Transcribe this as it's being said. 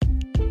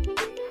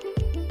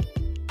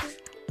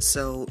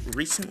So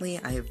recently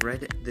I have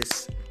read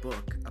this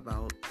book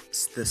about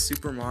the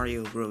Super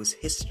Mario Bros.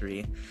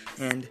 History,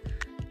 and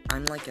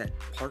I'm at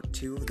part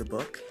 2 of the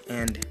book,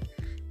 and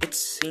it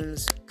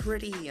seems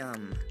pretty,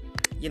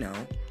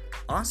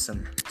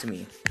 awesome to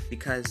me,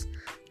 because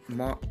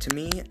to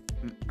me,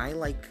 I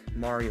like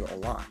Mario a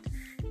lot,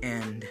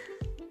 and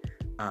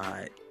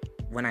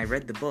when I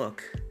read the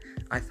book,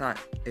 I thought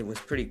it was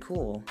pretty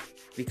cool,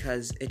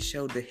 because it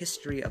showed the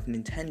history of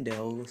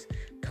Nintendo's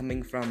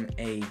coming from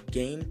a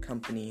game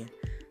company,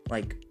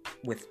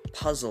 with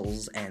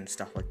puzzles and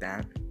stuff like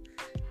that,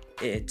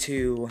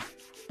 to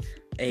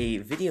a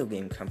video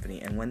game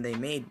company. And when they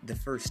made the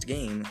first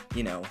game,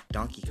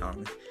 Donkey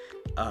Kong,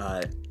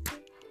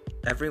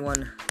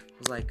 everyone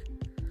was like,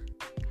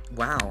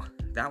 wow,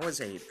 that was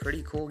a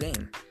pretty cool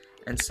game.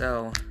 And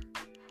so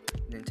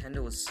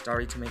Nintendo was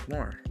starting to make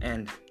more,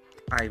 and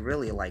I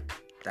really like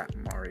that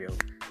Mario